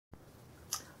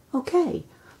Okay,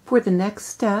 for the next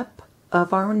step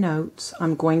of our notes,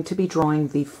 I'm going to be drawing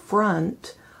the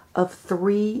front of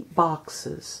 3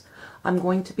 boxes. I'm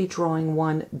going to be drawing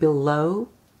one below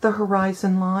the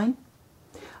horizon line.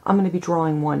 I'm going to be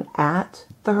drawing one at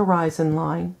the horizon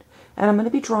line, and I'm going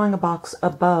to be drawing a box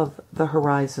above the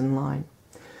horizon line.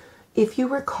 If you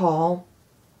recall,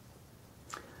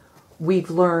 we've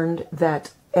learned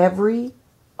that every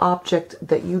object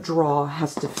that you draw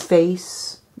has to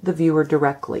face the viewer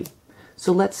directly.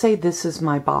 So let's say this is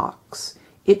my box.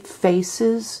 It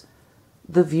faces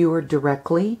the viewer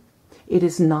directly. It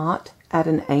is not at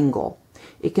an angle.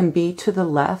 It can be to the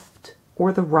left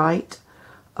or the right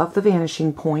of the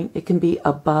vanishing point. It can be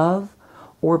above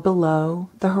or below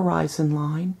the horizon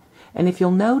line. And if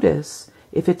you'll notice,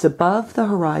 if it's above the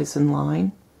horizon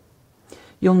line,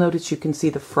 you'll notice you can see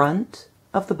the front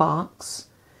of the box,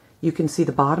 you can see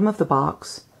the bottom of the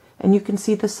box, and you can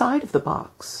see the side of the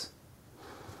box.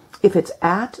 If it's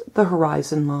at the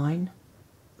horizon line,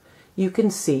 you can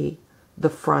see the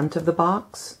front of the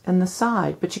box and the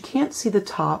side, but you can't see the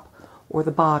top or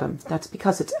the bottom. That's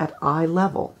because it's at eye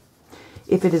level.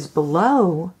 If it is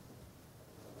below,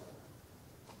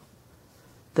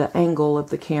 the angle of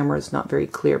the camera is not very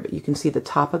clear, but you can see the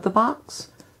top of the box,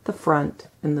 the front,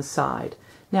 and the side.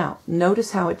 Now,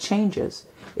 notice how it changes.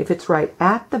 If it's right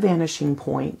at the vanishing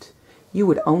point, you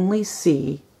would only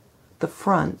see the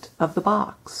front of the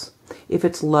box. If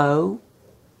it's low,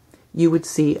 you would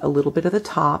see a little bit of the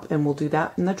top, and we'll do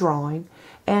that in the drawing.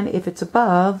 And if it's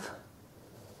above,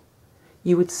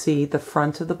 you would see the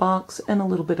front of the box and a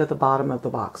little bit of the bottom of the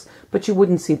box, but you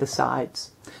wouldn't see the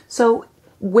sides. So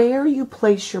where you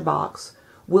place your box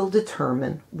will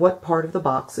determine what part of the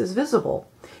box is visible.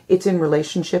 It's in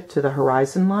relationship to the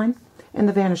horizon line and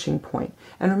the vanishing point.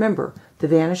 And remember, the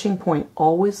vanishing point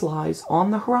always lies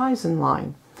on the horizon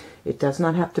line. It does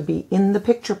not have to be in the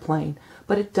picture plane,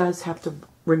 but it does have to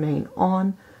remain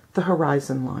on the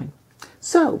horizon line.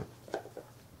 So,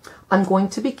 I'm going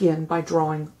to begin by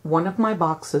drawing one of my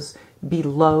boxes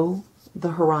below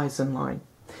the horizon line.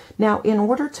 Now, in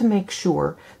order to make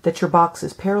sure that your box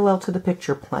is parallel to the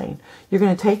picture plane, you're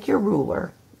going to take your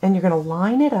ruler and you're going to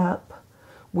line it up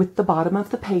with the bottom of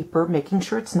the paper, making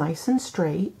sure it's nice and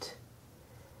straight.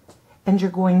 And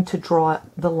you're going to draw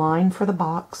the line for the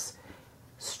box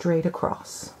straight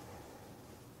across.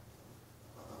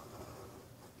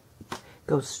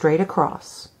 Go straight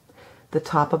across. The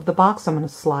top of the box, I'm going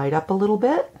to slide up a little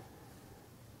bit.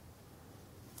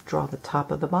 Draw the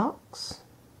top of the box.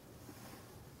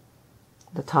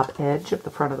 The top edge of the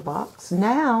front of the box.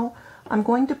 Now, I'm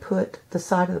going to put the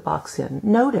side of the box in.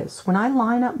 Notice, when I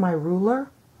line up my ruler,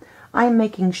 I am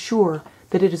making sure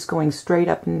that it is going straight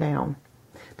up and down,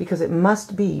 because it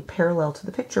must be parallel to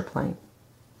the picture plane.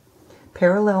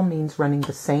 Parallel means running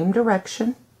the same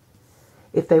direction.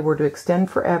 If they were to extend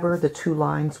forever, the two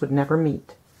lines would never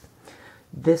meet.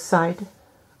 This side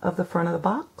of the front of the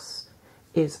box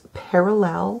is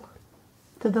parallel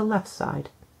to the left side.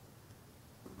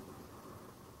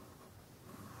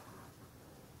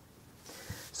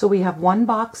 So we have one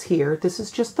box here. This is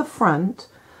just the front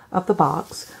of the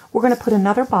box. We're going to put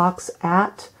another box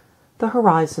at the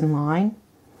horizon line.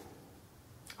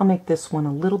 I'll make this one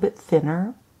a little bit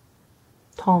thinner,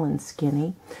 tall and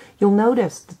skinny. You'll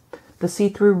notice the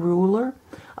see-through ruler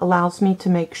allows me to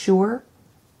make sure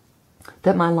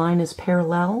that my line is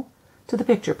parallel to the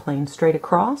picture plane, straight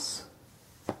across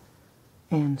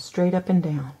and straight up and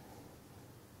down.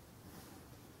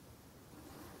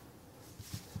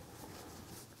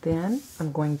 Then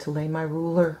I'm going to lay my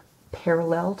ruler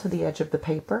parallel to the edge of the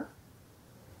paper,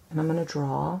 and I'm going to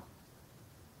draw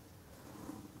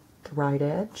the right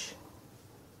edge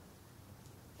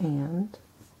and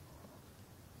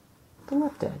the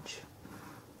left edge.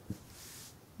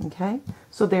 Okay,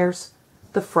 so there's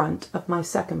the front of my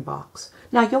second box.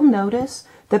 Now you'll notice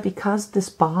that because this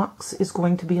box is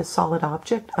going to be a solid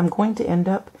object, I'm going to end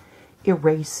up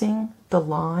erasing the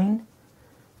line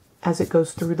as it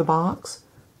goes through the box.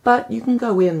 But you can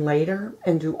go in later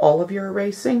and do all of your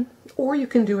erasing, or you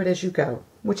can do it as you go,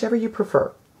 whichever you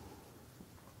prefer.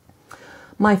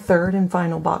 My third and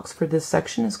final box for this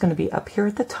section is going to be up here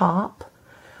at the top.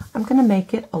 I'm going to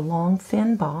make it a long,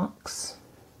 thin box.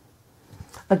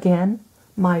 Again,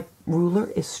 my ruler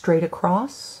is straight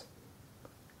across.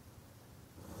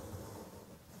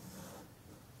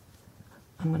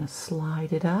 I'm going to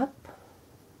slide it up.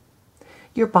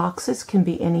 Your boxes can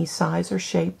be any size or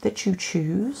shape that you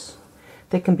choose.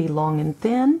 They can be long and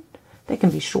thin. They can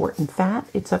be short and fat.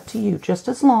 It's up to you, just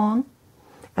as long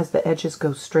as the edges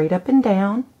go straight up and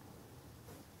down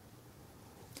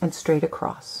and straight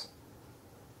across.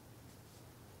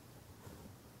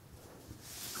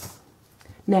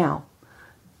 Now,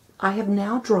 I have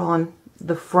now drawn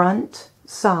the front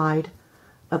side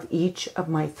of each of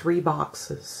my 3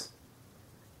 boxes.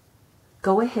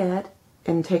 Go ahead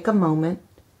and take a moment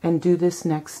and do this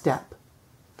next step.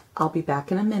 I'll be back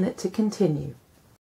in a minute to continue.